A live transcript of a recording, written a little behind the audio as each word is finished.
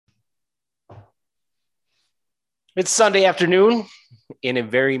It's Sunday afternoon in a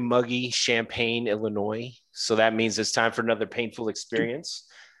very muggy Champaign, Illinois. So that means it's time for another painful experience.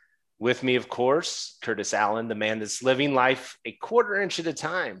 With me, of course, Curtis Allen, the man that's living life a quarter inch at a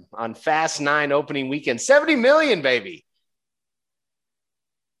time on Fast 9 opening weekend. 70 million, baby.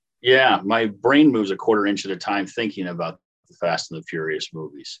 Yeah, my brain moves a quarter inch at a time thinking about the Fast and the Furious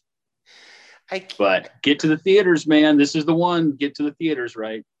movies. I, But get to the theaters, man. This is the one. Get to the theaters,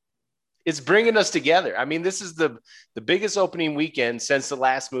 right? it's bringing us together. I mean, this is the biggest opening weekend since the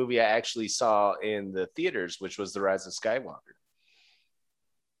last movie I actually saw in the theaters, which was The Rise of Skywalker.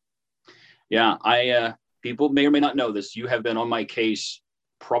 Yeah, I people may or may not know this. You have been on my case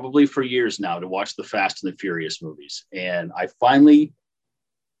probably for years now to watch the Fast and the Furious movies, and I finally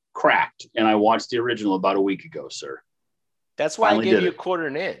cracked and I watched the original about a week ago, sir. That's why I Finally gave did you a it. quarter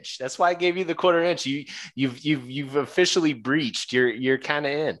an inch. That's why I gave you the quarter inch. You've officially breached. You're kind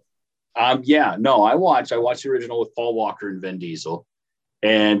of in. Yeah, no, I watched the original with Paul Walker and Vin Diesel,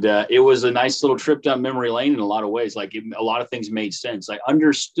 and it was a nice little trip down memory lane in a lot of ways. A lot of things made sense. I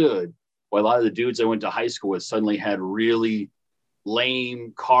understood why a lot of the dudes I went to high school with suddenly had really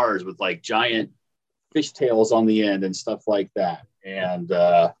lame cars with like giant fishtails on the end and stuff like that. And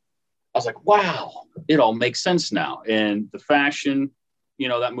I was like, wow, it all makes sense now. And the fashion,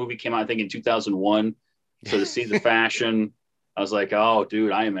 that movie came out, I think, in 2001. So to see the fashion, I was like, oh,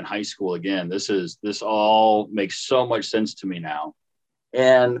 dude, I am in high school again. This all makes so much sense to me now.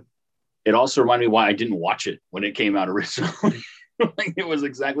 And it also reminded me why I didn't watch it when it came out originally. Like, it was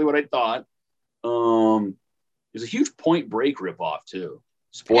exactly what I thought. It was a huge Point Break ripoff too.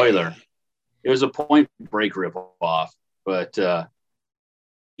 Spoiler. It was a Point Break ripoff, but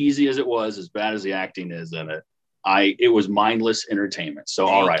easy as it was, as bad as the acting is in it, it was mindless entertainment. So,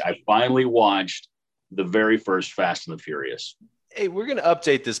 all right, I finally watched the very first Fast and the Furious. Hey, we're gonna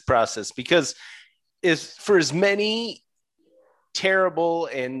update this process because for as many terrible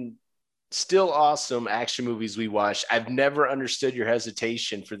and still awesome action movies we watched, I've never understood your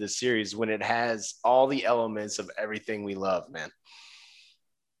hesitation for this series when it has all the elements of everything we love, man.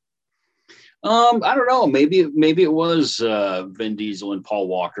 I don't know. Maybe it was Vin Diesel and Paul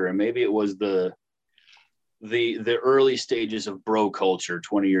Walker, and maybe it was the early stages of bro culture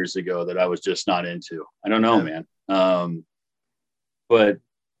 20 years ago that I was just not into. I don't know, man. But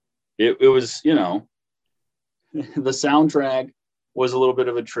it was, the soundtrack was a little bit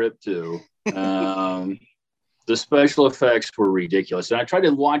of a trip too. The special effects were ridiculous. And I tried to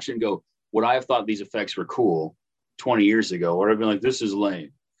watch it and go, would I have thought these effects were cool 20 years ago? Or I've been like, this is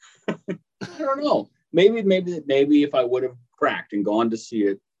lame. I don't know. Maybe if I would have cracked and gone to see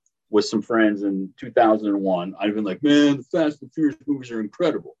it with some friends in 2001, I'd have been like, man, the Fast and Furious movies are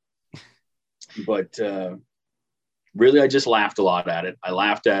incredible. But really, I just laughed a lot at it. I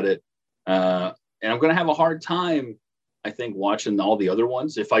laughed at it. And I'm going to have a hard time, I think, watching all the other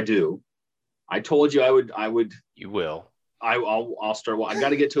ones. If I do, I told you I would. You will. I'll start. I got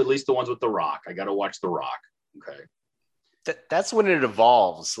to get to at least the ones with The Rock. I got to watch The Rock. Okay. That's when it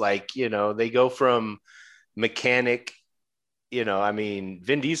evolves. Like, they go from mechanic, I mean,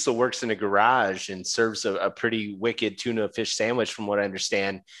 Vin Diesel works in a garage and serves a pretty wicked tuna fish sandwich, from what I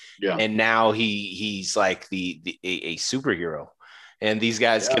understand. Yeah. And now he's like a superhero. And these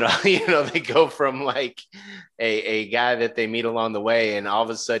guys can, they go from like a guy that they meet along the way, and all of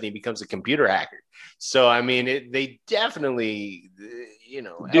a sudden he becomes a computer hacker. So, I mean, they definitely,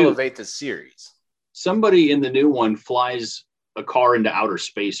 elevate the series. Somebody in the new one flies a car into outer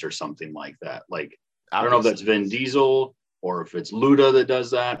space or something like that. Like, I don't know if that's Vin Diesel or if it's Luda that does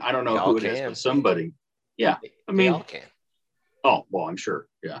that. I don't know who it is, but somebody. Yeah. I mean, they all can. Oh, well, I'm sure.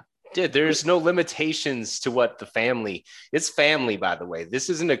 Yeah. Dude, there's no limitations to what it's family, by the way. This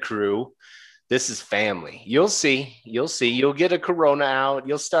isn't a crew. This is family. You'll see. You'll get a Corona out.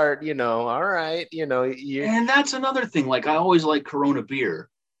 You'll start, all right, And that's another thing. Like, I always like Corona beer,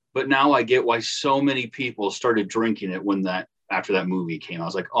 but now I get why so many people started drinking it after that movie came. I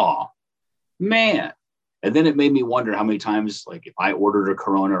was like, oh, man. And then it made me wonder how many times, like, if I ordered a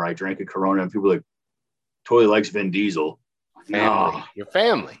Corona or I drank a Corona and people were like, totally likes Vin Diesel. Family. No. Your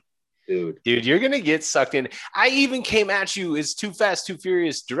family. Dude, you're going to get sucked in. I even came at you as Too Fast, Too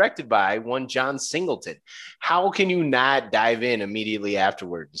Furious, directed by one John Singleton. How can you not dive in immediately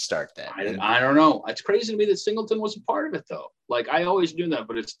afterward and start that? I don't know. It's crazy to me that Singleton was a part of it, though. Like, I always knew that,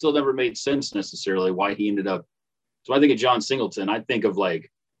 but it still never made sense necessarily why he ended up. So I think of John Singleton, I think of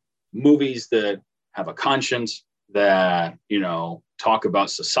like movies that have a conscience, that, talk about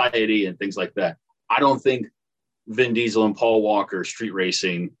society and things like that. I don't think Vin Diesel and Paul Walker street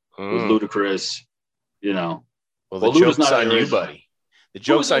racing was ludicrous, Well, the joke's on you, buddy. The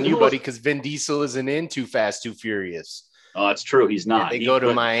joke's on you, buddy, because Vin Diesel isn't in Too Fast, Too Furious. Oh, that's true. He's not. They go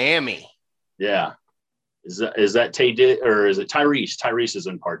to Miami. Yeah. Is that Tay or is it Tyrese? Tyrese is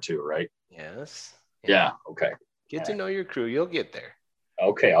in part 2, right? Yes. Yeah. Okay. Get to know your crew. You'll get there.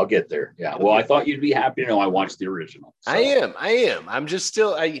 Okay, I'll get there. Yeah. Well, I thought you'd be happy to know I watched the original. So. I am. I'm just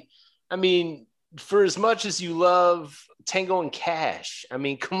still. I mean, for as much as you love Tango and Cash, I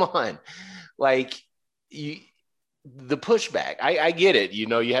mean, come on, like the pushback. I get it. You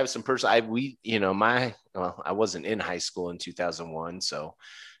know, you have some person. I wasn't in high school in 2001, so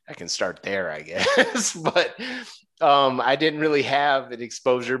I can start there, I guess. But I didn't really have an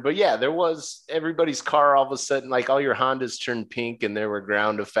exposure. But yeah, there was everybody's car all of a sudden, like all your Hondas turned pink and there were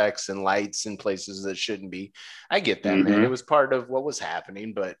ground effects and lights in places that shouldn't be. I get that, man. It was part of what was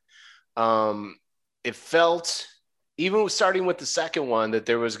happening, but it felt, even starting with the second one, that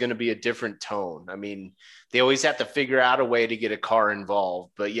there was going to be a different tone. I mean, they always have to figure out a way to get a car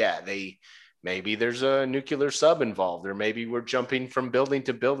involved, but yeah, maybe there's a nuclear sub involved, or maybe we're jumping from building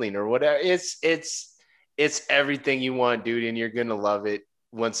to building or whatever. It's everything you want, dude. And you're going to love it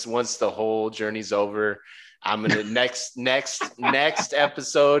once the whole journey's over. I'm going to next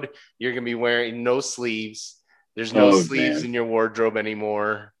episode, you're going to be wearing no sleeves. There's no sleeves in your wardrobe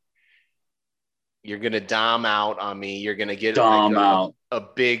anymore. You're going to dom out on me. You're going to get a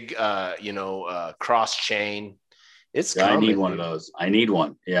big, cross chain. It's coming. I need one of those. I need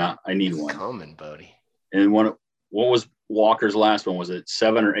one. Yeah, I need one. Coming, buddy. And what was Walker's last one? Was it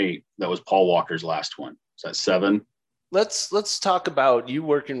 7 or 8? That was Paul Walker's last one. Is that 7? Let's talk about you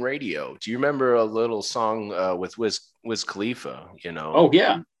working radio. Do you remember a little song with Wiz Khalifa? You know? Oh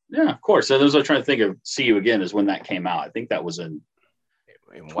yeah, of course. So those I'm trying to think of. See You Again is when that came out. I think that was in.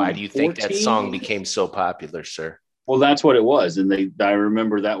 And why do you think that song became so popular, sir? Well, that's what it was, and I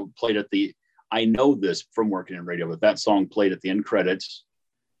remember that played at the. I know this from working in radio, but that song played at the end credits.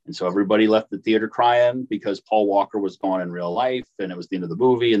 And so everybody left the theater crying because Paul Walker was gone in real life, and it was the end of the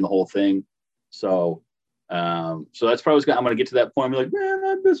movie and the whole thing. So that's probably I'm going to get to that point and be like, man,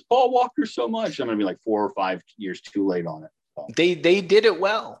 I miss Paul Walker so much. I'm going to be like 4 or 5 years too late on it. So. They did it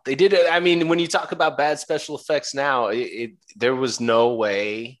well. They did it. I mean, when you talk about bad special effects now, there was no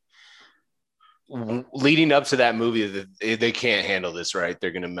way leading up to that movie that they can't handle this, right?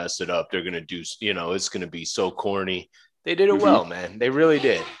 They're going to mess it up. They're going to do, it's going to be so corny. They did it well, man. They really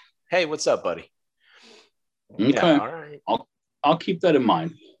did. Hey, what's up, buddy? Okay. Yeah, all right. I'll keep that in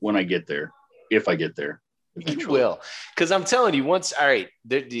mind when I get there, if I get there. Eventually. You will, because I'm telling you,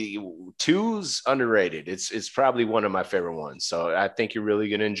 the 2's underrated. It's probably one of my favorite ones. So I think you're really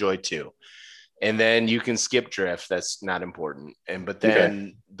going to enjoy 2. And then you can skip Drift. That's not important. But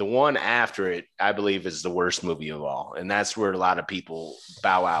then the one after it, I believe, is the worst movie of all. And that's where a lot of people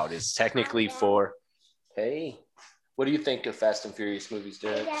bow out. It's technically for, hey, what do you think of Fast and Furious movies,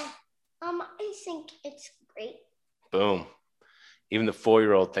 Derek? I think it's great. Boom. Even the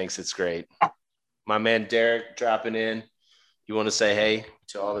 4-year-old thinks it's great. My man Derek dropping in. You want to say hey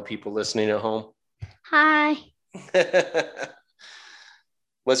to all the people listening at home? Hi.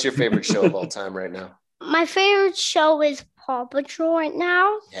 What's your favorite show of all time right now? My favorite show is Paw Patrol right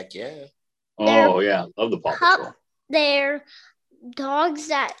now. Heck yeah. Yeah. Love the Paw Patrol. They're dogs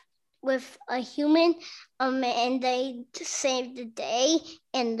that with a human, and they save the day,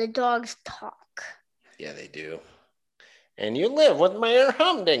 and the dogs talk. Yeah, they do. And you live with my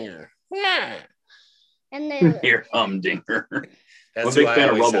humdinger. Yeah. And then your humdinger. That's I'm a big fan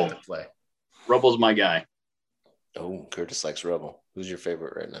of Rubble. Rubble's my guy. Oh, Curtis likes Rubble. Who's your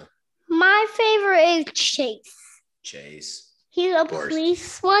favorite right now? My favorite is Chase. Chase. He's a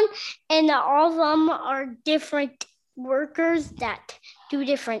police one, and all of them are different workers that do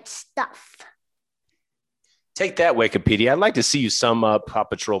different stuff. Take that, Wikipedia. I'd like to see you sum up Paw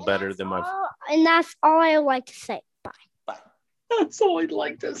Patrol better than my. And that's all I would like to say. Bye. That's all I'd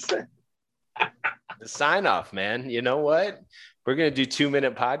like to say. The sign off, man. You know what? We're gonna do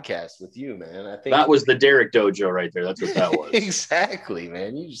 2-minute podcast with you, man. I think that was the Derek Dojo right there. That's what that was. Exactly,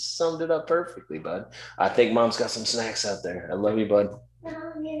 man. You just summed it up perfectly, bud. I think Mom's got some snacks out there. I love you, bud.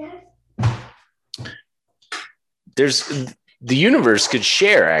 There's the universe could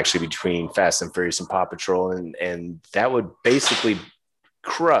share actually between Fast and Furious and Paw Patrol, and that would basically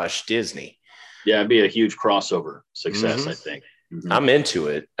crush Disney. Yeah, it'd be a huge crossover success, I think. Mm-hmm. I'm into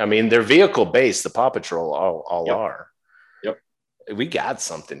it. I mean, they're vehicle based. The Paw Patrol all are. Yep. We got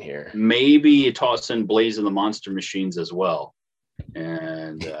something here. Maybe you toss in Blaze and the Monster Machines as well.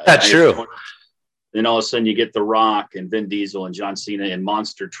 And that's true. Then all of a sudden you get The Rock and Vin Diesel and John Cena in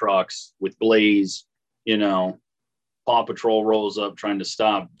monster trucks with Blaze. Paw Patrol rolls up trying to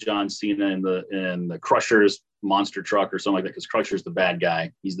stop John Cena and the Crushers monster truck or something like that, because Crusher's the bad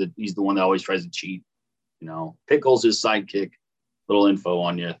guy. He's the one that always tries to cheat. Pickle's his sidekick. Little info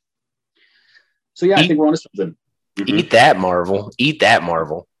on you. So yeah, I think we're on to something. Mm-hmm. Eat that, Marvel. Eat that,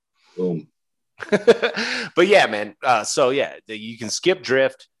 Marvel. Boom. But yeah, man. So yeah, you can skip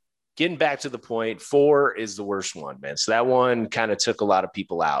drift. Getting back to the point, 4 is the worst one, man. So that one kind of took a lot of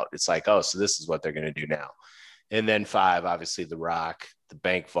people out. It's like, oh, so this is what they're going to do now. And then 5, obviously the Rock, the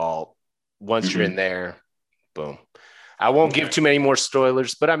bank vault. Once you're in there, boom. I won't give too many more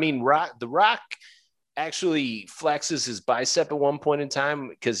spoilers, but I mean, the Rock actually flexes his bicep at one point in time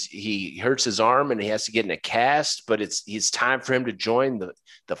because he hurts his arm and he has to get in a cast, but it's time for him to join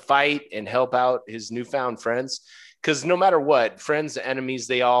the fight and help out his newfound friends. Because no matter what, friends, enemies,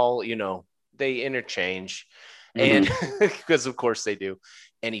 they all, they interchange. And because of course they do.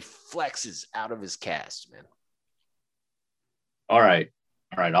 And he flexes out of his cast, man. All right.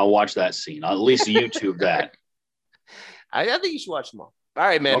 I'll watch that scene. I'll at least YouTube that. I think you should watch them all. All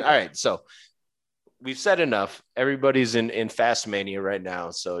right, man. Okay. All right. So we've said enough. Everybody's in Fast Mania right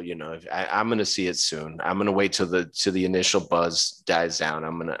now. So, I'm going to see it soon. I'm going to wait till the initial buzz dies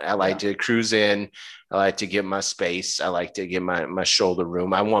down. I like to cruise in. I like to get my space. I like to get my shoulder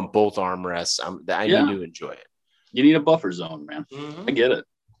room. I want both armrests. I need to enjoy it. You need a buffer zone, man. I get it.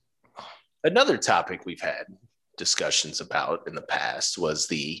 Another topic we've had discussions about in the past was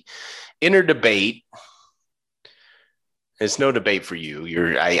the inner debate. It's no debate for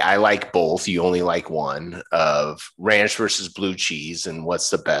you. I like both. You only like one, of ranch versus blue cheese and what's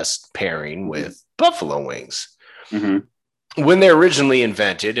the best pairing with buffalo wings. When they're originally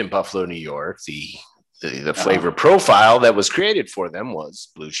invented in Buffalo, New York, the flavor profile that was created for them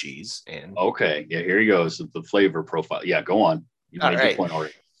was blue cheese. And okay, yeah, here he goes. The flavor profile. Yeah, go on. You made your point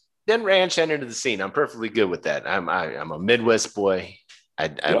already. Then ranch entered the scene. I'm perfectly good with that. I'm a Midwest boy.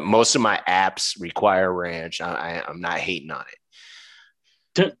 Most of my apps require ranch. I'm not hating on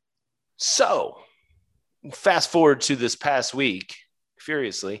it. So fast forward to this past week,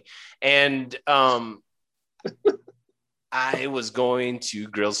 furiously, and I was going to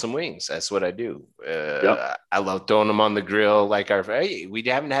grill some wings. That's what I do. I love throwing them on the grill. We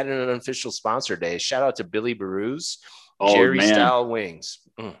haven't had an unofficial sponsor day. Shout out to Billy Baroo's Jerry style wings.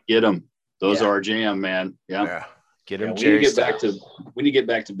 Get them. Those are our jam, man. Yeah. Get them. We need to get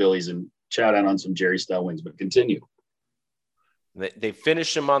back to Billy's and shout out on some Jerry style wings, but continue. They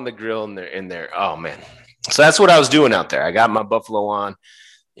finish them on the grill and they're in there. Oh man. So that's what I was doing out there. I got my buffalo on,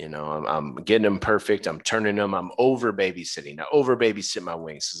 I'm getting them perfect. I'm turning them. I'm over babysitting. I over babysit my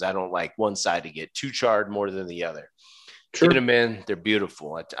wings because I don't like one side to get too charred more than the other. Sure. Get them in. They're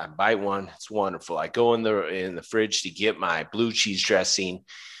beautiful. I bite one. It's wonderful. I go in the fridge to get my blue cheese dressing.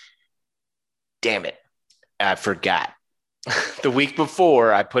 Damn it. I forgot. The week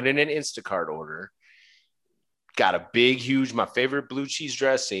before, I put in an Instacart order. Got a big, huge, my favorite blue cheese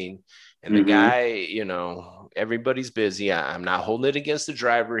dressing. And the guy, everybody's busy. I'm not holding it against the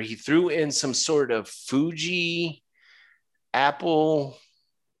driver. He threw in some sort of Fuji apple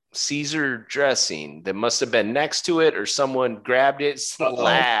Caesar dressing that must have been next to it, or someone grabbed it,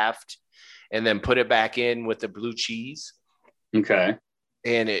 laughed, and then put it back in with the blue cheese. Okay.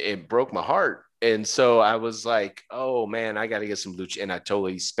 And it broke my heart. And so I was like, oh man, I got to get some blue cheese. And I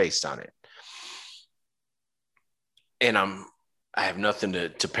totally spaced on it. And I have nothing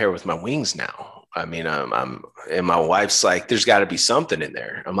to pair with my wings now. I mean, and my wife's like, there's got to be something in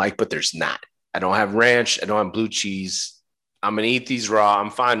there. I'm like, but there's not. I don't have ranch. I don't have blue cheese. I'm going to eat these raw. I'm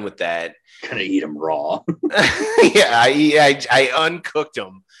fine with that. Gonna eat them raw. Yeah, I uncooked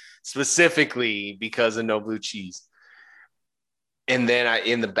them specifically because of no blue cheese. And then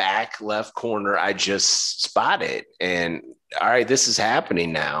in the back left corner, I just spot it. And all right, this is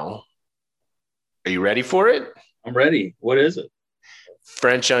happening now. Are you ready for it? I'm ready. What is it?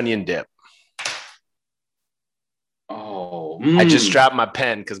 French onion dip. Oh. I just dropped my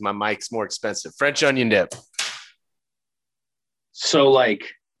pen because my mic's more expensive. French onion dip. So like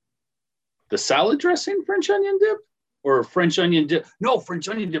the salad dressing French onion dip, or French onion dip? No, French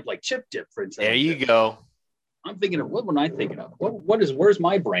onion dip, like chip dip French onion dip. There you go. I'm thinking of, what am I thinking of? Where's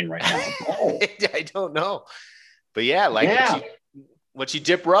my brain right now? Oh. I don't know. But yeah, what you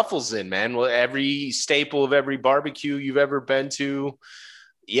dip Ruffles in, man. Well, every staple of every barbecue you've ever been to.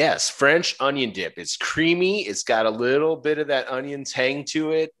 Yes, French onion dip. It's creamy. It's got a little bit of that onion tang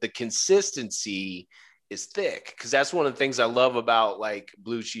to it. The consistency is thick, because that's one of the things I love about like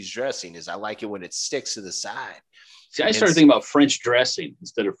blue cheese dressing is I like it when it sticks to the side. See, I started thinking about French dressing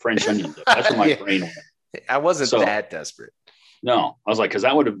instead of French onion dip. That's where my brain went. I wasn't that desperate. No, I was like, because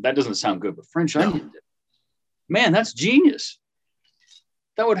that doesn't sound good, but French onion dip, man, that's genius.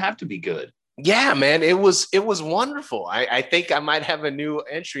 That would have to be good. Yeah, man, it was wonderful. I think I might have a new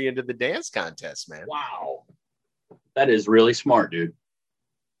entry into the dance contest, man. Wow. That is really smart, dude.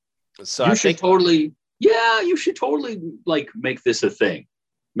 So You I should think totally, yeah, you should totally like make this a thing.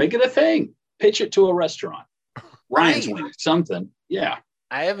 Make it a thing. Pitch it to a restaurant. Ryan's right. Wings, something. Yeah.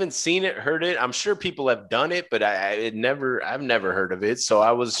 I haven't seen it, heard it. I'm sure people have done it, but I've never heard of it. So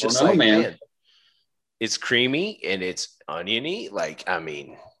I was I don't just know, like, man. it's creamy and it's oniony. Like, I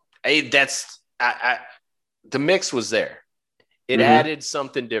mean, I the mix was there. It added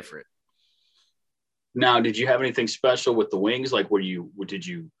something different. Now, did you have anything special with the wings? Like, did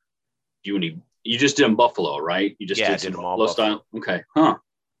you do you just did them buffalo, right? You just Yeah, I did some did them all buffalo style. Okay. Huh.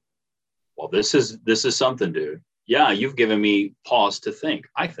 Well, this is something, dude. Yeah, you've given me pause to think.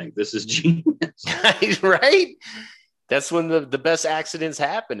 I think this is genius. Right? That's when the best accidents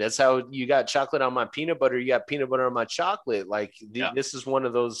happen. That's how you got chocolate on my peanut butter. You got peanut butter on my chocolate. Like this is one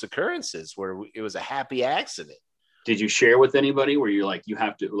of those occurrences where it was a happy accident. Did you share with anybody where you're like, you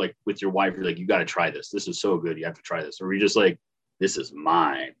have to, like with your wife, you're like, you got to try this. This is so good. You have to try this. Or were you just like, this is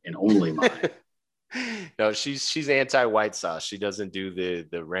mine and only mine? No, she's anti-white sauce. She doesn't do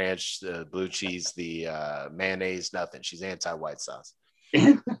the ranch, the blue cheese, the mayonnaise, nothing. She's anti-white sauce.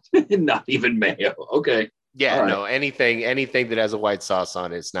 Not even mayo. Okay. Yeah, right. no, anything that has a white sauce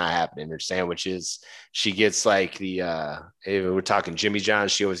on it's not happening. Her sandwiches, she gets like the if we're talking Jimmy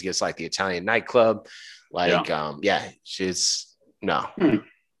John's, she always gets like the Italian nightclub. Like, she's no.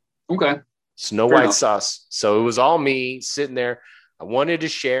 Okay. It's no white sauce. So it was all me sitting there. I wanted to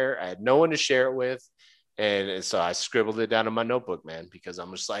share. I had no one to share it with. And so I scribbled it down in my notebook, man, because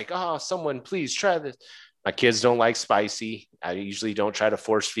I'm just like, oh, someone please try this. My kids don't like spicy. I usually don't try to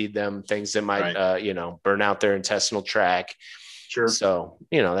force feed them things that might, burn out their intestinal tract. Sure. So,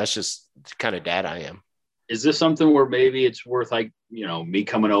 that's just the kind of dad I am. Is this something where maybe it's worth like, me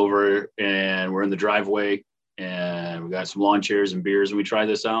coming over and we're in the driveway and we got some lawn chairs and beers and we try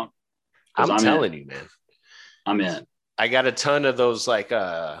this out? I'm telling you, man. I'm in. I got a ton of those like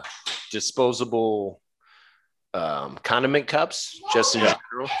disposable condiment cups just in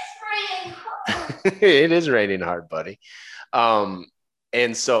general. It is raining hard, buddy.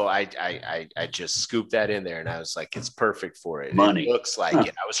 And so I just scooped that in there and I was like, it's perfect for it. Money. It looks like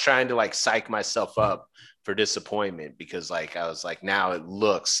it. I was trying to like psych myself up for disappointment because like I was like, now it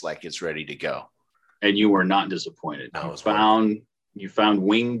looks like it's ready to go. And you were not disappointed. You found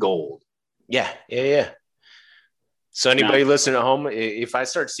wing gold. Yeah. So anybody listening at home, if I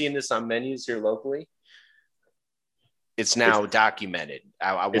start seeing this on menus here locally, it's now documented.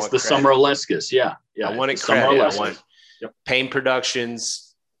 I want it's the credit. Summer of Lescus. Yeah. I want it credit. I want Payne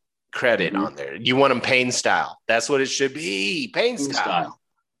Productions credit on there. You want them Payne style. That's what it should be. Payne style.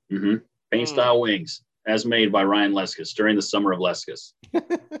 Payne style wings as made by Ryan Lescus during the Summer of Lescus.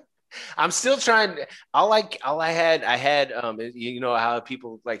 I'm still trying. I had how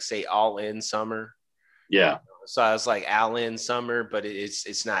people like say all in summer. Yeah. So I was like all in summer, but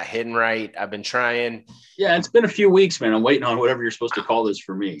it's not hitting right. I've been trying. Yeah, it's been a few weeks, man. I'm waiting on whatever you're supposed to call this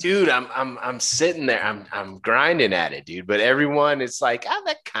for me. Dude, I'm sitting there. I'm grinding at it, dude. But everyone, it's like,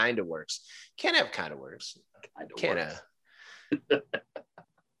 that kind of works. Can't have kind of works.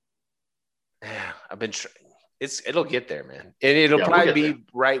 Yeah, I've been trying. It'll get there, man. And it'll probably be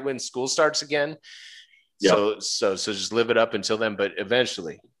right when school starts again. Yep. So just live it up until then. But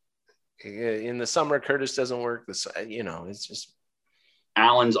eventually, in the summer, Curtis doesn't work. It's just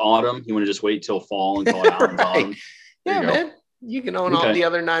Allen's autumn. You want to just wait till fall and call it Allen's autumn? Yeah, man. You can own all the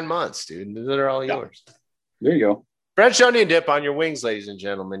other 9 months, dude. They're all yours. There you go. French onion dip on your wings, ladies and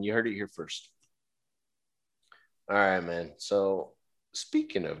gentlemen. You heard it here first. All right, man. So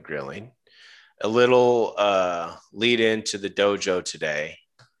speaking of grilling, a little lead into the dojo today.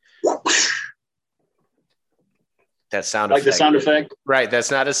 That sound effect. Like the sound effect? Right. That's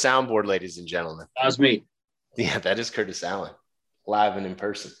not a soundboard, ladies and gentlemen. That was me. Yeah, that is Curtis Allen, live and in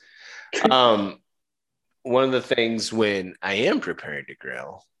person. One of the things when I am preparing to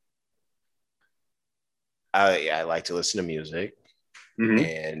grill, I like to listen to music.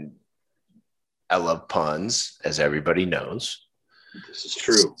 And I love puns, as everybody knows. This is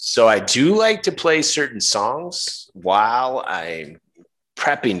true. So I do like to play certain songs while I'm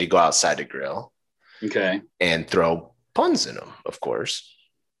prepping to go outside to grill. Okay. And throw puns in them, of course.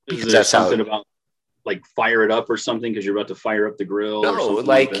 Is there something about like fire it up or something because you're about to fire up the grill? No,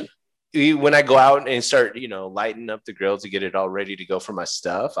 like when I go out and start, lighting up the grill to get it all ready to go for my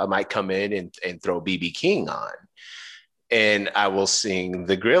stuff, I might come in and throw BB King on. And I will sing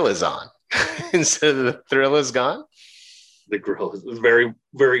 "The Grill Is On" instead of "The Thrill Is Gone." The grill is very,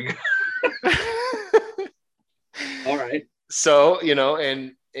 very good. All right. So,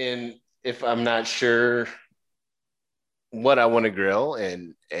 and if I'm not sure what I want to grill,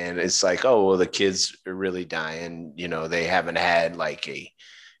 and it's like, oh well, the kids are really dying, they haven't had like a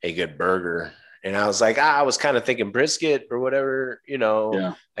good burger. And I was like, I was kind of thinking brisket or whatever,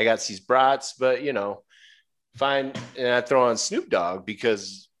 Yeah. I got these brats, but fine. And I throw on Snoop Dogg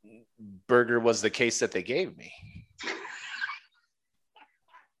because burger was the case that they gave me.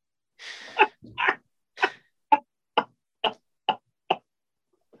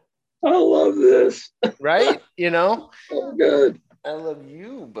 I love this. Right? Oh, good. I love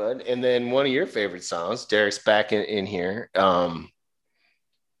you, bud. And then one of your favorite songs, Derek's back in here.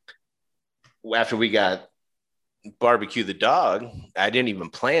 After we got Barbecue the dog, I didn't even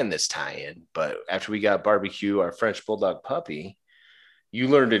plan this tie-in, but after we got Barbecue, our French Bulldog puppy, you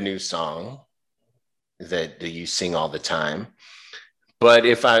learned a new song that you sing all the time. But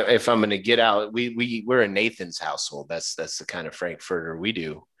if I'm going to get out, we're a Nathan's household. That's the kind of Frankfurter we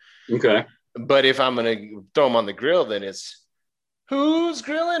do. Okay. But if I'm going to throw them on the grill, then it's who's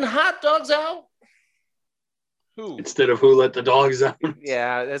grilling hot dogs out? Who? Instead of who let the dogs out.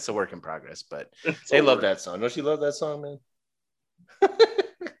 Yeah, that's a work in progress, but they love that song. Don't you love that song, man?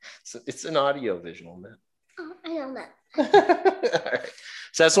 It's an audio visual, man. Oh, I know that. All right.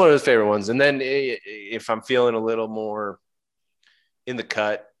 So that's one of his favorite ones. And then if I'm feeling a little more in the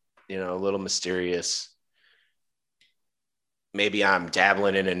cut, a little mysterious, maybe I'm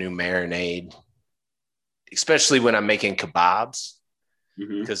dabbling in a new marinade, especially when I'm making kebabs.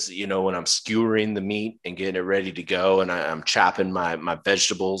 Because, when I'm skewering the meat and getting it ready to go, and I'm chopping my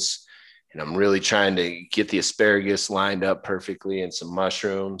vegetables, and I'm really trying to get the asparagus lined up perfectly and some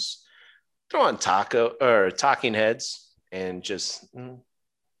mushrooms, throw on talking heads and just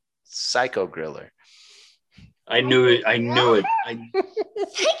psycho griller. I knew it. I knew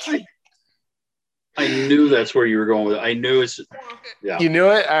that's where you were going with it. I knew it's. Yeah. You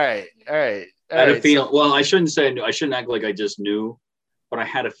knew it? All right. I had a feeling. Well, I shouldn't say I knew. I shouldn't act like I just knew. But I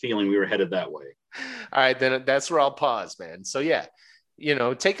had a feeling we were headed that way. All right, then that's where I'll pause, man. So yeah,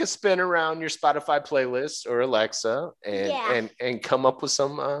 take a spin around your Spotify playlist or Alexa and come up with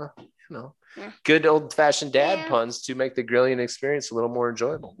some, good old fashioned dad puns to make the grilling experience a little more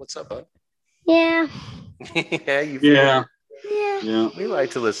enjoyable. What's up, bud? Yeah. Yeah. We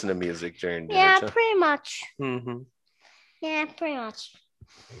like to listen to music during dinner. Yeah, pretty much. Mm-hmm. Yeah, pretty much.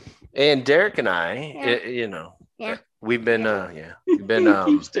 And Derek and I, Yeah. We've been,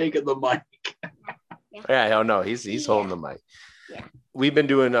 He's taking the mic. Yeah, oh no, he's holding the mic. Yeah. We've been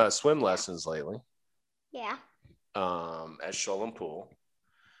doing swim lessons lately. Yeah. At Sholem Pool.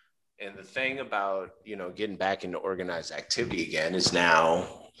 And the thing about, getting back into organized activity again is now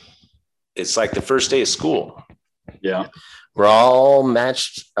it's like the first day of school. Yeah. We're all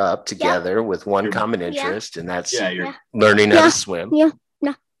matched up together with one common interest, and that's learning how to swim. Yeah.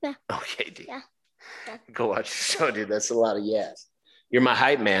 No. Okay, dude. Yeah. Go watch the show, dude. That's a lot of yes. You're my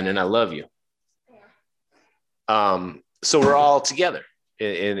hype man, and I love you. So we're all together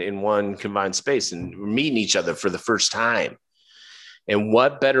in one combined space, and we're meeting each other for the first time. And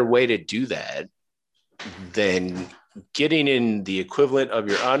what better way to do that than getting in the equivalent of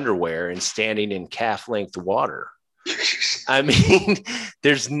your underwear and standing in calf-length water? I mean,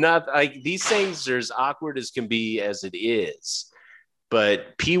 there's not like these things are as awkward as can be as it is.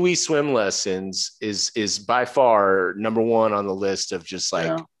 But Pee Wee swim lessons is by far number one on the list of just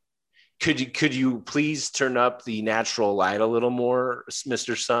like, could you please turn up the natural light a little more,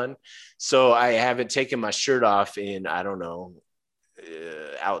 Mr. Sun? So I haven't taken my shirt off in, I don't know,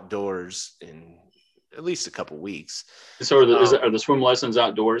 outdoors in at least a couple weeks. So are the swim lessons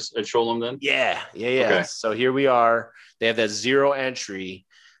outdoors at Sholem then? Yeah. Okay. So here we are. They have that zero entry.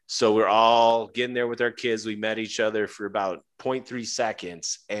 So we're all getting there with our kids. We met each other for about 0.3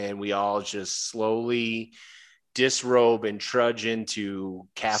 seconds, and we all just slowly disrobe and trudge into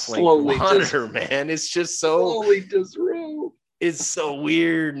calf-length water, man. It's just so slowly disrobe. It's so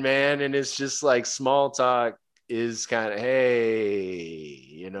weird, man. And it's just like small talk is kind of,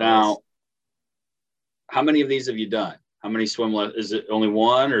 hey, Now, how many of these have you done? How many swim lessons? Is it only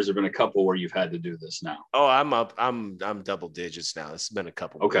one, or has there been a couple where you've had to do this now? Oh, I'm up. I'm double digits now. It's been a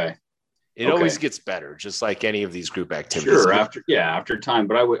couple. Okay. It always gets better, just like any of these group activities. Sure, after time.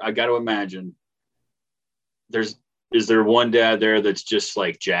 But I got to imagine is there one dad there that's just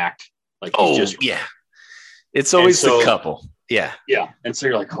like jacked? Like yeah. It's always the couple. Yeah. Yeah. And so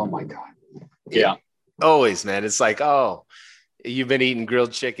you're like, oh my God. Yeah. Always, man. It's like, oh, you've been eating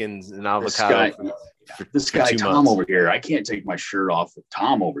grilled chickens and avocado. This guy Tom over here, I can't take my shirt off with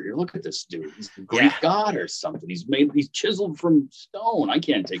Tom over here. Look at this dude. He's a Greek god or something. He's chiseled from stone. I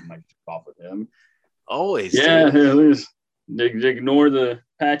can't take my shirt off with him. Always. Yeah. Ignore the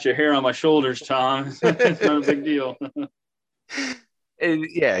patch of hair on my shoulders, Tom. It's not a big deal. And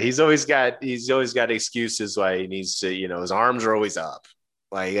yeah, he's always got excuses why he needs to, his arms are always up.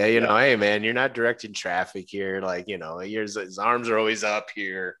 Like, hey man, you're not directing traffic here. Like, his arms are always up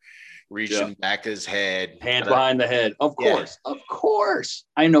here, reaching back his head. Hands behind the head. Of course. Of course.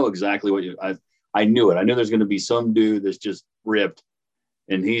 I know exactly what I knew it. I knew there's going to be some dude that's just ripped,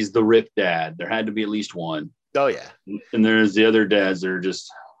 and he's the ripped dad. There had to be at least one. Oh yeah. And there's the other dads that are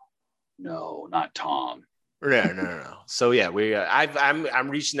just, no, not Tom. No. So yeah, I'm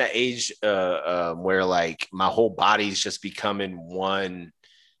reaching that age where like my whole body's just becoming one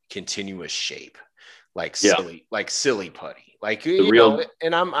continuous shape, like silly putty, like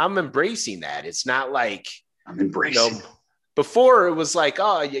and I'm embracing that. It's not like I'm embracing. Before it was like,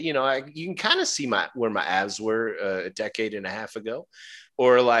 you can kind of see where my abs were a decade and a half ago,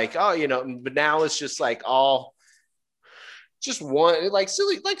 or like, but now it's just like all. Just one, like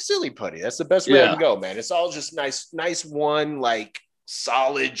silly putty. That's the best way I can go, man. It's all just nice one, like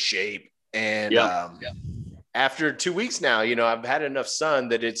solid shape. And after 2 weeks now, I've had enough sun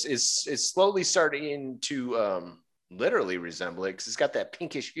that it's slowly starting to literally resemble it because it's got that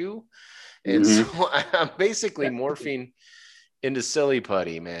pinkish hue. And so I'm basically morphing into silly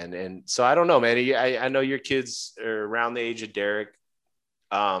putty, man. And so I don't know, man. I know your kids are around the age of Derek.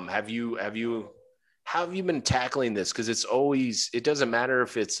 How have you been tackling this? Because it doesn't matter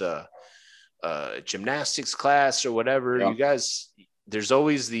if it's a gymnastics class or whatever. You guys, there's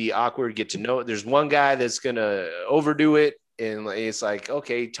always the awkward get to know. There's one guy that's going to overdo it. And it's like,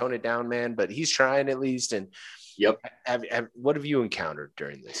 okay, tone it down, man. But he's trying at least. And what have you encountered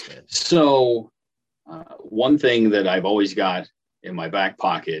during this, man? So one thing that I've always got in my back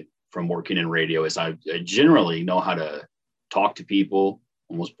pocket from working in radio is I generally know how to talk to people,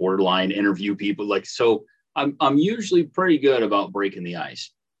 almost borderline interview people. Like, so I'm usually pretty good about breaking the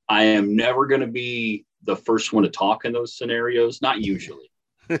ice. I am never going to be the first one to talk in those scenarios. Not usually.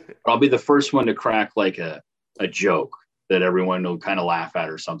 I'll be the first one to crack like a joke that everyone will kind of laugh at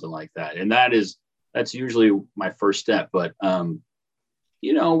or something like that. And that's usually my first step. But,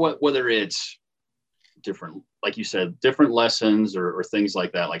 whether it's different, like you said, different lessons or things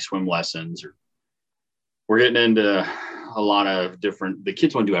like that, like swim lessons, or we're getting into a lot of different, the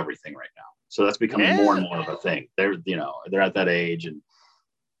kids want to do everything right now. So that's becoming more and more of a thing. They're at that age, and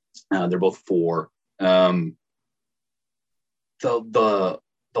they're both 4. The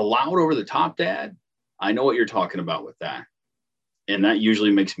loud over the top dad, I know what you're talking about with that. And that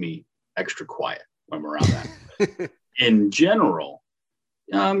usually makes me extra quiet when we're around that. In general,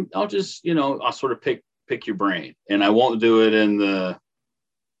 I'll just, I'll sort of pick your brain, and I won't do it in the,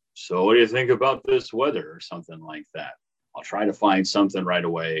 so what do you think about this weather or something like that. I'll try to find something right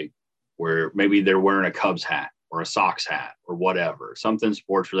away where maybe they're wearing a Cubs hat or a Sox hat or whatever, something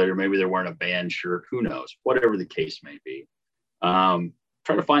sports related. Maybe they're wearing a band shirt, who knows, whatever the case may be.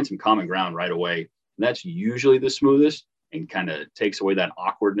 Try to find some common ground right away. And that's usually the smoothest and kind of takes away that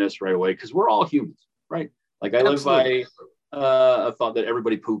awkwardness right away. Cause we're all humans, right? Like I live by a thought that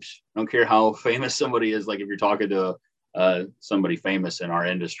everybody poops. I don't care how famous somebody is. Like if you're talking to somebody famous in our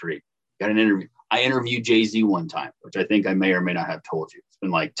industry, got an interview. I interviewed Jay-Z one time, which I think I may or may not have told you. It's been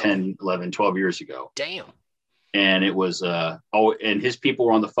like 10, 11, 12 years ago. Damn. And it was, and his people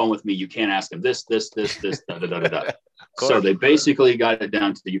were on the phone with me. You can't ask him this, da, da, da, da, da. So they basically got it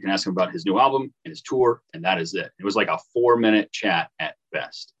down to you can ask him about his new album and his tour, and that is it. It was like a 4-minute chat at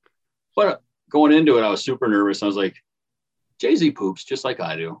best. But going into it, I was super nervous. I was like, Jay-Z poops just like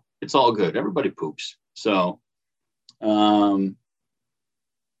I do. It's all good. Everybody poops. So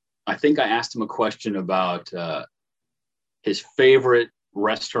I think I asked him a question about his favorite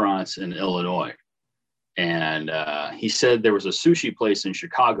restaurants in Illinois. And he said there was a sushi place in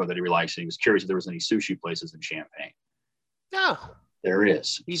Chicago that he likes. And he was curious if there was any sushi places in Champaign. No. There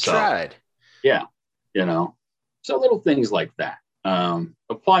is. He tried. Yeah. So little things like that.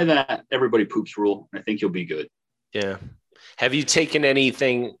 Apply that everybody poops rule. I think you'll be good. Yeah. Have you taken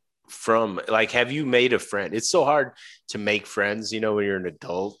anything from, like, have you made a friend? It's so hard to make friends, when you're an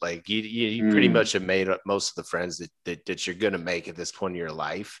adult. Like you pretty much have made most of the friends that you're going to make at this point in your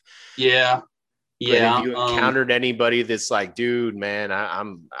life. Yeah. But have you encountered anybody that's like, dude, man,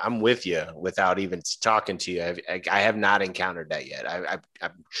 I'm with you without even talking to you? I have not encountered that yet.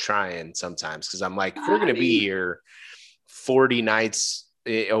 I'm trying sometimes because I'm like, if we're going to be here 40 nights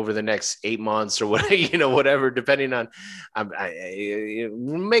over the next 8 months or whatever, whatever, depending on, I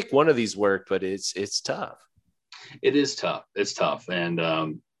make one of these work, but it's tough. It is tough. It's tough. And,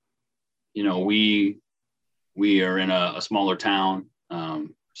 we are in a smaller town.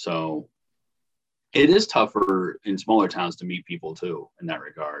 So it is tougher in smaller towns to meet people too in that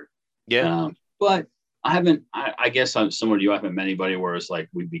regard. Yeah. But I guess I'm similar to you. I haven't met anybody where it's like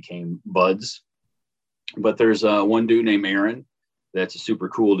we became buds. But there's one dude named Aaron that's a super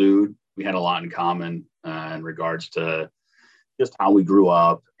cool dude. We had a lot in common in regards to just how we grew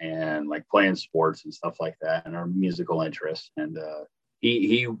up and like playing sports and stuff like that and our musical interests. And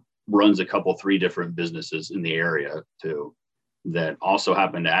he runs three different businesses in the area too that also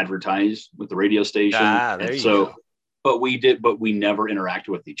happen to advertise with the radio station. There you go. But we never interacted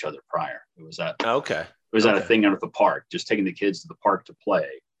with each other prior. It was that at a thing out at the park, just taking the kids to the park to play.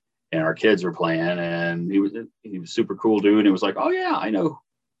 And our kids were playing, and he was a super cool dude. And it was like, oh yeah, I know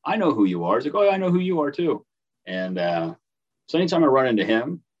who you are. It's like, oh yeah, I know who you are too. And so anytime I run into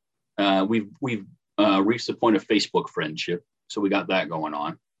him, we've reached the point of Facebook friendship. So we got that going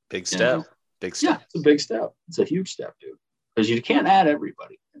on. Big step. Big step. Yeah, it's a big step. It's a huge step, dude. Because you can't add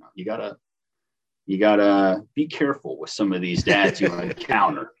everybody. You gotta be careful with some of these dads you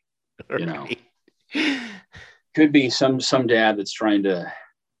encounter. Right. Could be some dad that's trying to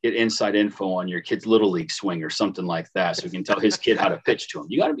get inside info on your kid's little league swing or something like that, so he can tell his kid how to pitch to him.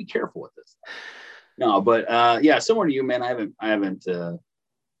 You got to be careful with this. No, but similar to you, man. I haven't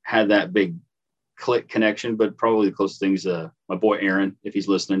had that big click connection, but probably the closest thing's my boy Aaron. If he's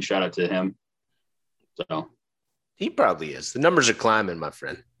listening, shout out to him. So he probably is. The numbers are climbing, my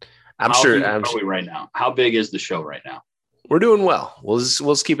friend. I'm sure. Right now, how big is the show right now? We're doing well. We'll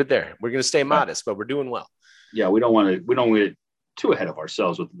just keep it there. We're going to stay modest, but we're doing well. Yeah, we don't want to get too ahead of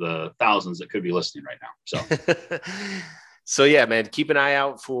ourselves with the thousands that could be listening right now. So, so yeah, man, keep an eye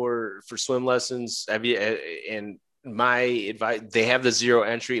out for swim lessons. And my advice, they have the 0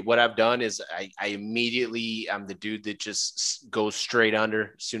 entry. What I've done is I immediately, I'm the dude that just goes straight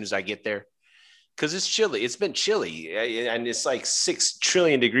under as soon as I get there. Because it's chilly. It's been chilly, and it's like 6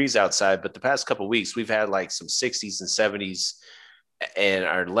 trillion degrees outside. But the past couple of weeks, we've had like some 60s and 70s, and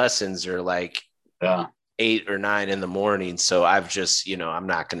our lessons are like 8 or 9 in the morning. So I've just, I'm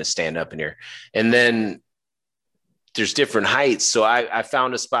not going to stand up in here. And then there's different heights. So I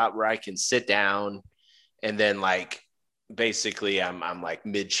found a spot where I can sit down, and then like basically I'm like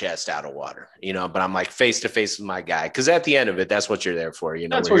mid chest out of water, but I'm like face to face with my guy. Cause at the end of it, that's what you're there for.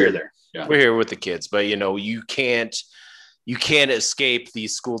 That's where you're there. Yeah. We're here with the kids, but you can't escape the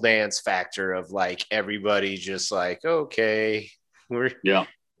school dance factor of like, everybody just like, okay,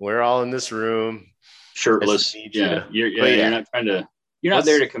 we're all in this room shirtless. Yeah. You're not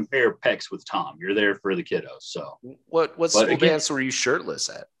there to compare pecs with Tom. You're there for the kiddos. So what school dance were you shirtless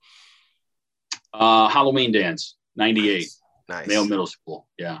at? Halloween dance. 98. Nice. Male middle school.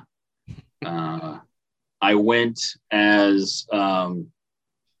 Yeah. I went as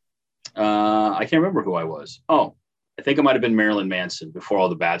I can't remember who I was. Oh, I think it might have been Marilyn Manson before all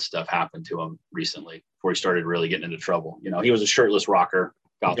the bad stuff happened to him recently, before he started really getting into trouble. He was a shirtless rocker,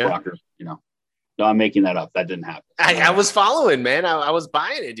 goth rocker, No, I'm making that up. That didn't happen. I was following, man. I was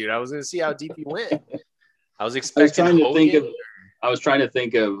buying it, dude. I was going to see how deep he went. I was expecting I was trying to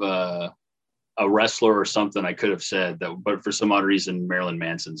think of a wrestler or something I could have said that, but for some odd reason, Marilyn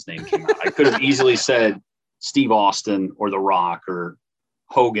Manson's name came out. I could have easily said Steve Austin or The Rock or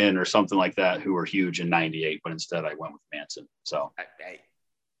Hogan or something like that, who were huge in 98, but instead I went with Manson. So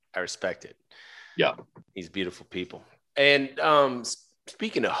I respect it. Yeah. He's beautiful people. And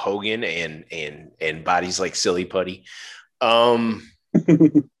speaking of Hogan and bodies like silly putty,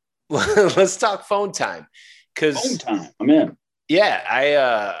 let's talk phone time. Phone time. I'm in.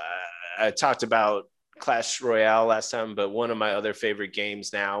 Yeah, I talked about Clash Royale last time, but one of my other favorite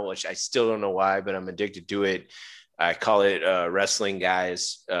games now, which I still don't know why, but I'm addicted to it. I call it Wrestling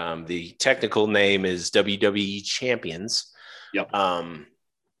Guys. The technical name is WWE Champions. Yep.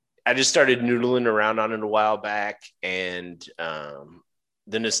 I just started noodling around on it a while back, and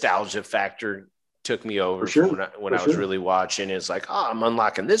the nostalgia factor took me over when I was really watching. It's like, oh, I'm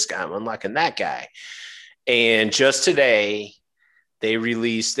unlocking this guy, I'm unlocking that guy. And just today, they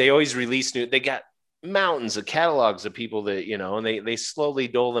always release new. They got mountains of catalogs of people that, and they slowly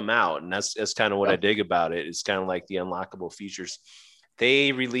dole them out. And that's kind of what I dig about it. It's kind of like the unlockable features.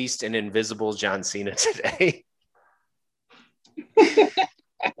 They released an invisible John Cena today.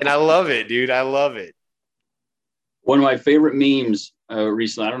 And I love it, dude. I love it. One of my favorite memes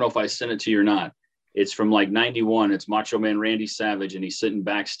recently, I don't know if I sent it to you or not. It's from like 91. It's Macho Man Randy Savage, and he's sitting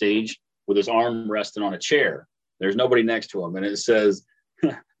backstage with his arm resting on a chair. There's nobody next to him. And it says,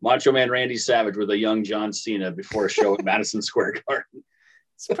 Macho Man Randy Savage with a young John Cena before a show at Madison Square Garden.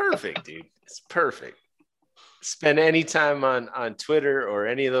 It's perfect, dude. It's perfect. Spend any time on Twitter or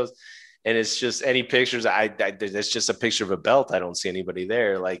any of those. and it's just any pictures. That's just a picture of a belt. I don't see anybody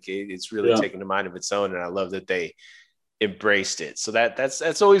there. Like it's really taking a mind of its own, and I love that they embraced it. So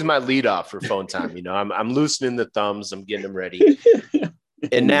that's always my lead off for phone time. You know, I'm loosening the thumbs, I'm getting them ready.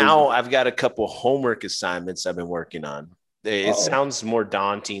 And now I've got a couple homework assignments I've been working on. It sounds more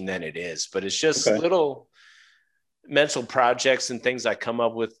daunting than it is, but it's just little mental projects and things I come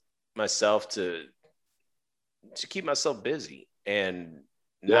up with myself to keep myself busy and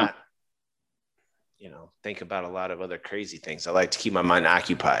not, think about a lot of other crazy things. I like to keep my mind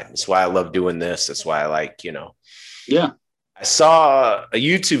occupied. That's why I love doing this. That's why I like, I saw a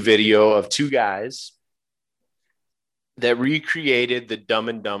YouTube video of two guys that recreated the Dumb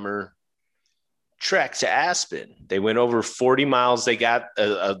and Dumber trek to Aspen. They went over 40 miles. They got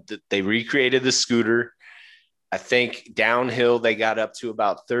they recreated the scooter. I think downhill they got up to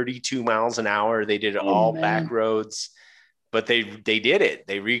about 32 miles an hour. They did all back roads, but they did it.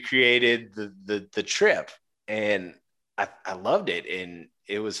 They recreated the trip, and I loved it, and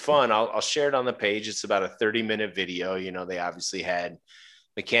it was fun. I'll share it on the page. It's about a 30-minute video. They obviously had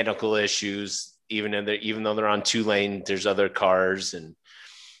mechanical issues. Even though they're on 2-lane, there's other cars. And,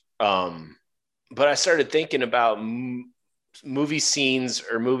 but I started thinking about movie scenes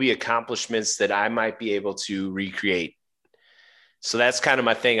or movie accomplishments that I might be able to recreate. So that's kind of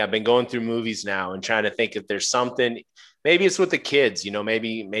my thing. I've been going through movies now and trying to think if there's something, maybe it's with the kids,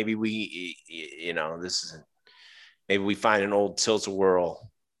 maybe we, maybe we find an old Tilt-A-Whirl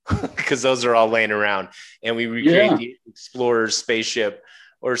because those are all laying around, and we recreate the Explorer's spaceship.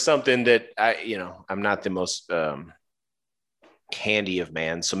 Or something that I'm not the most handy of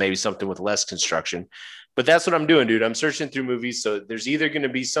man. So maybe something with less construction, but that's what I'm doing, dude. I'm searching through movies. So there's either going to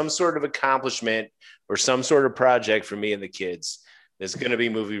be some sort of accomplishment or some sort of project for me and the kids that's going to be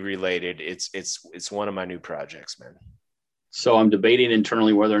movie related. It's one of my new projects, man. So I'm debating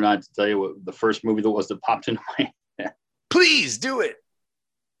internally whether or not to tell you what the first movie that popped into my head. Please do it.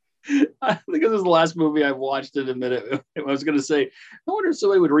 I think this is the last movie I've watched in a minute. I was going to say, I wonder if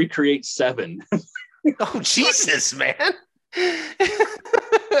somebody would recreate Seven. Oh, Jesus, man.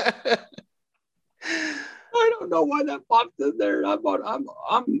 I don't know why that popped in there. I'm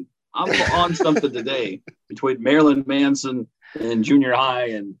on something today between Marilyn Manson and junior high,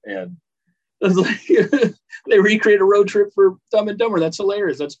 and it's like they recreate a road trip for Dumb and Dumber. That's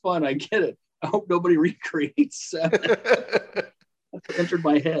hilarious. That's fun. I get it. I hope nobody recreates Seven. That's entered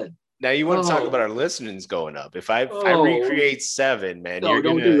my head. Now you want to talk about our listenings going up. If I recreate Seven, man, don't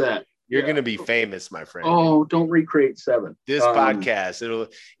do that. You're gonna be famous, my friend. Oh, don't recreate Seven. This podcast,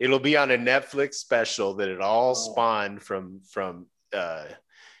 it'll be on a Netflix special that it all spawned from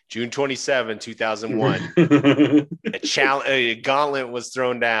June 27, 2001. A gauntlet was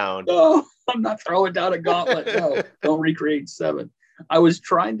thrown down. No, I'm not throwing down a gauntlet. No, don't recreate Seven. I was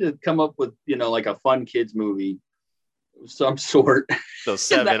trying to come up with like a fun kids movie of some sort. So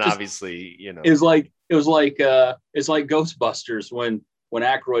Seven, obviously, it was like Ghostbusters when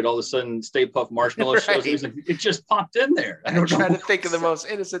Aykroyd all of a sudden Stay Puft Marshmallow shows. It just popped in there. I'm trying to think of the most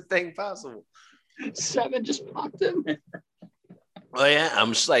innocent thing possible. Seven just popped in there. Well, yeah,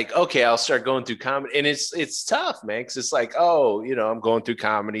 I'm just like, okay, I'll start going through comedy, and it's tough, man, because it's like, I'm going through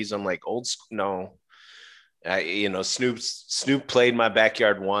comedies. I'm like old school. No. Snoop played my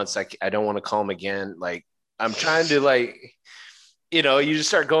backyard once. I don't want to call him again. Like, I'm trying to you just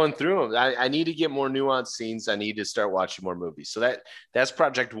start going through them. I need to get more nuanced scenes. I need to start watching more movies. So that's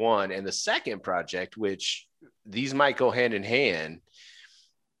project one. And the second project, which these might go hand in hand,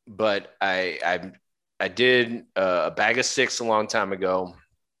 but I did a bag of sticks a long time ago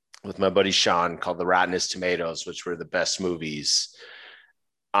with my buddy Sean called The Rottenest Tomatoes, which were the best movies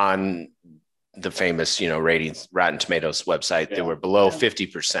on the famous, ratings Rotten Tomatoes website. They were below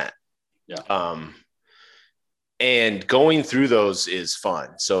 50%. Yeah. And going through those is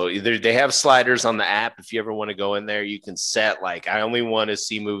fun. So either they have sliders on the app. If you ever want to go in there, you can set I only want to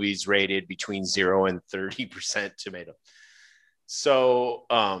see movies rated between 0 and 30% tomato. So,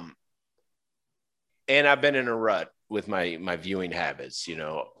 and I've been in a rut with my viewing habits,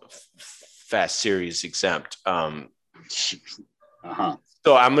 fast series exempt. So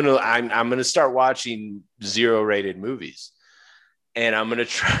I'm gonna start watching 0 rated movies, and I'm gonna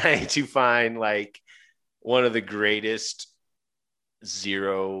try to find one of the greatest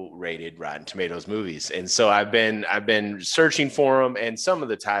 0 rated Rotten Tomatoes movies. And so I've been searching for them, and some of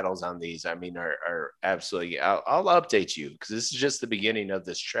the titles on these, are absolutely, I'll update you because this is just the beginning of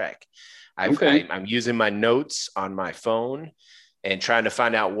this trek. I'm using my notes on my phone and trying to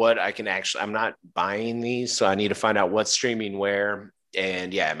find out what I can I'm not buying these. So I need to find out what's streaming where.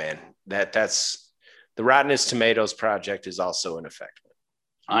 And yeah, man, that's the Rottenest Tomatoes project is also in effect.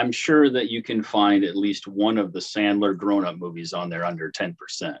 I'm sure that you can find at least one of the Sandler grown-up movies on there under 10%.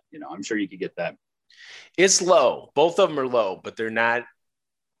 I'm sure you could get that. It's low. Both of them are low, but they're not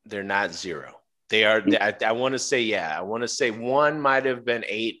zero. They are. I want to say, yeah. I want to say one might have been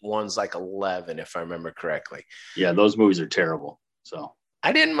 8. One's like 11, if I remember correctly. Yeah, those movies are terrible. So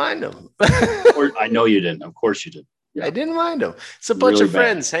I didn't mind them. I know you didn't. Of course you did. Yeah. I didn't mind them. It's a bunch Really of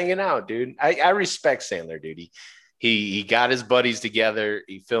friends hanging out, dude. I respect Sandler, dude. He got his buddies together.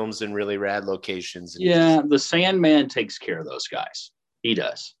 He films in really rad locations. Yeah, the Sandman takes care of those guys. He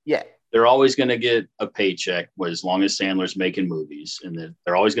does. Yeah. They're always going to get a paycheck as long as Sandler's making movies, and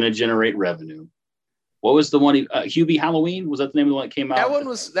they're always going to generate revenue. What was the one? Hubie Halloween? Was that the name of the one that came out?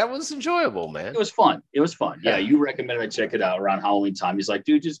 That was enjoyable, man. It was fun. Yeah, you recommended I check it out around Halloween time. He's like,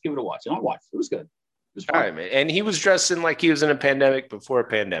 dude, just give it a watch. And I watched it. It was good. It was fun. All right, man. And he was dressing like he was in a pandemic before a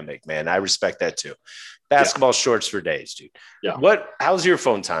pandemic, man. I respect that too. Basketball shorts for days, dude. Yeah. How's your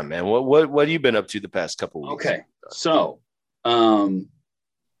phone time, man? What have you been up to the past couple weeks? Okay. So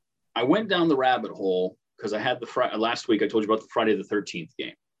I went down the rabbit hole because I had last week I told you about the Friday the 13th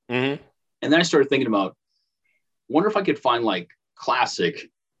game. Mm-hmm. And then I started thinking about, wonder if I could find like classic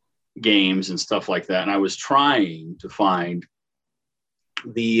games and stuff like that. And I was trying to find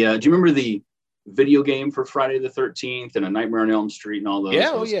do you remember the video game for Friday the 13th and A Nightmare on Elm Street and all those?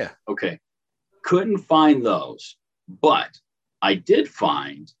 Yeah. Oh yeah. Okay. Couldn't find those, but I did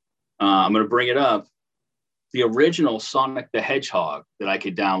find, I'm going to bring it up, the original Sonic the Hedgehog that I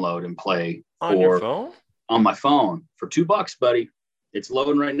could download and play on your phone? On my phone for $2, buddy. It's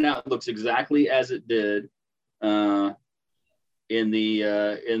loading right now. It looks exactly as it did in the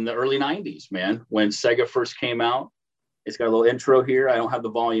early 90s, man, when Sega first came out. It's got a little intro here. I don't have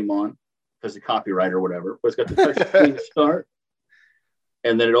the volume on because of copyright or whatever, but it's got the touch screen to start.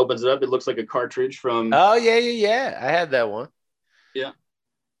 And then it opens it up. It looks like a cartridge from. Oh, yeah. I had that one. Yeah.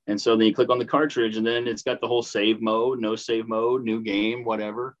 And so then you click on the cartridge and then it's got the whole save mode, no save mode, new game,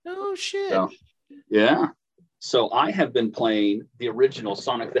 whatever. Oh, shit. So, yeah. So I have been playing the original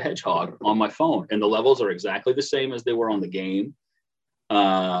Sonic the Hedgehog on my phone, and the levels are exactly the same as they were on the game.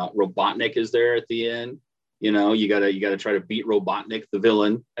 Robotnik is there at the end. You gotta try to beat Robotnik, the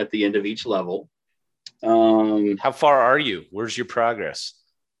villain, at the end of each level. How far are you? Where's your progress?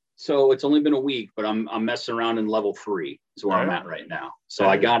 So it's only been a week, but I'm messing around in level 3 is where I'm at right now. So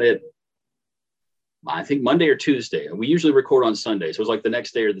I got it, I think Monday or Tuesday. We usually record on Sunday. So it was like the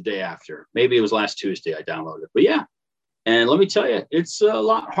next day or the day after. Maybe it was last Tuesday I downloaded it. But yeah. And let me tell you, it's a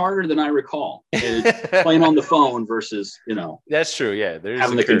lot harder than I recall. And it's playing on the phone versus, That's true. Yeah. There's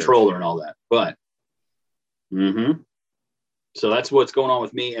having the controller and all that. But so that's what's going on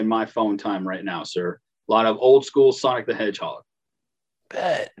with me and my phone time right now, sir. A lot of old school Sonic the Hedgehog.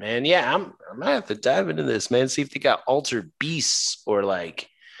 Bet, man. Yeah, I'm gonna have to dive into this, man. See if they got Altered Beasts or like.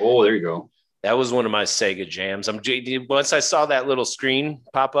 Oh, there you go. That was one of my Sega jams. Once I saw that little screen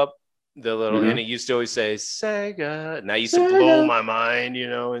pop up, and it used to always say Sega, and that used to blow my mind,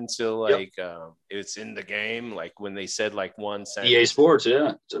 until like it's in the game. Like when they said like one sentence. EA Sports,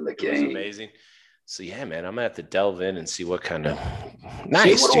 yeah, it's in the game. It was amazing. So yeah, man, I'm gonna have to delve in and see what kind of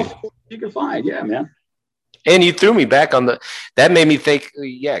nice dude you can find. Yeah, man. And you threw me back on that made me think,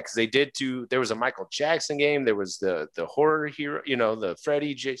 because they did there was a Michael Jackson game, there was the horror hero, the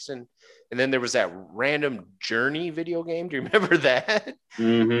Freddy, Jason, and then there was that random Journey video game. Do you remember that?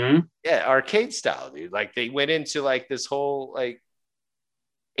 Mm-hmm. Yeah, arcade style, dude. Like they went into like this whole like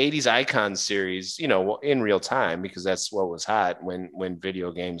 80s icon series, in real time, because that's what was hot when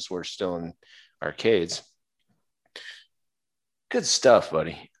video games were still in arcades. Good stuff,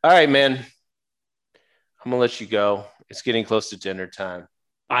 buddy. All right, man. I'm going to let you go. It's getting close to dinner time.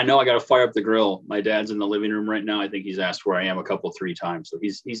 I know I got to fire up the grill. My dad's in the living room right now. I think he's asked where I am 3 times. So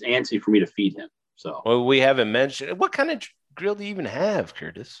he's antsy for me to feed him. So well, we haven't mentioned what kind of grill do you even have,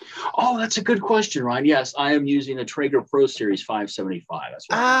 Curtis? Oh, that's a good question, Ryan. Yes, I am using a Traeger Pro Series 575. That's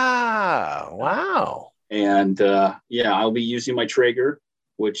right. Wow. And I'll be using my Traeger,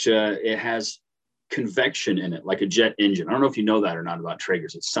 which it has convection in it, like a jet engine. I don't know if you know that or not about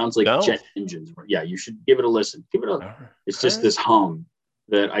Traegers. It sounds like jet engines. Yeah, you should give it a listen. It's just this hum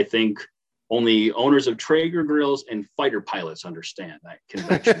that I think only owners of Traeger grills and fighter pilots understand, that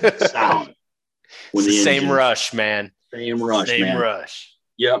convection sound. When it's the same rush, man. Same rush.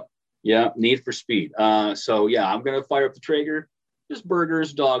 Yep. Need for speed. So yeah, I'm gonna fire up the Traeger. Just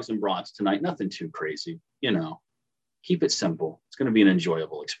burgers, dogs, and brats tonight. Nothing too crazy. Keep it simple. It's gonna be an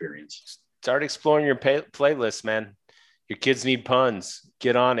enjoyable experience. Start exploring your playlist, man. Your kids need puns.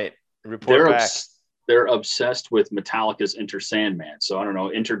 Get on it. Report back. They're obsessed with Metallica's Enter Sandman. So I don't know.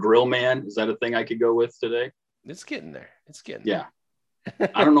 Enter Grill Man. Is that a thing I could go with today? It's getting there. Yeah.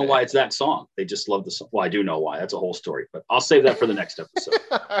 I don't know why it's that song. They just love the song. Well, I do know why. That's a whole story, but I'll save that for the next episode.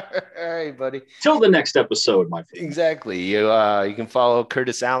 All right, buddy. Till the next episode, my friend. Exactly. You can follow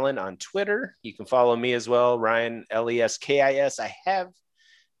Curtis Allen on Twitter. You can follow me as well, Ryan Leskis.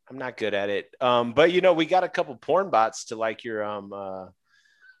 I'm not good at it. But we got a couple porn bots to like your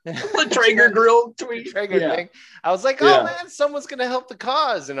The Traeger grill tweet. Traeger thing. I was like, oh man, someone's gonna help the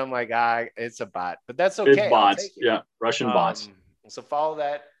cause, and I'm like, it's a bot, but that's okay. It's bots, Russian bots. So follow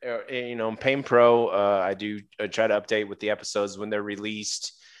that. Pain Pro. I do try to update with the episodes when they're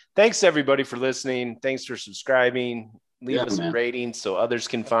released. Thanks everybody for listening. Thanks for subscribing. Leave us a rating so others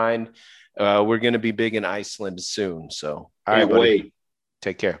can find. We're gonna be big in Iceland soon. So all right, buddy.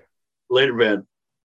 Take care. Later, man.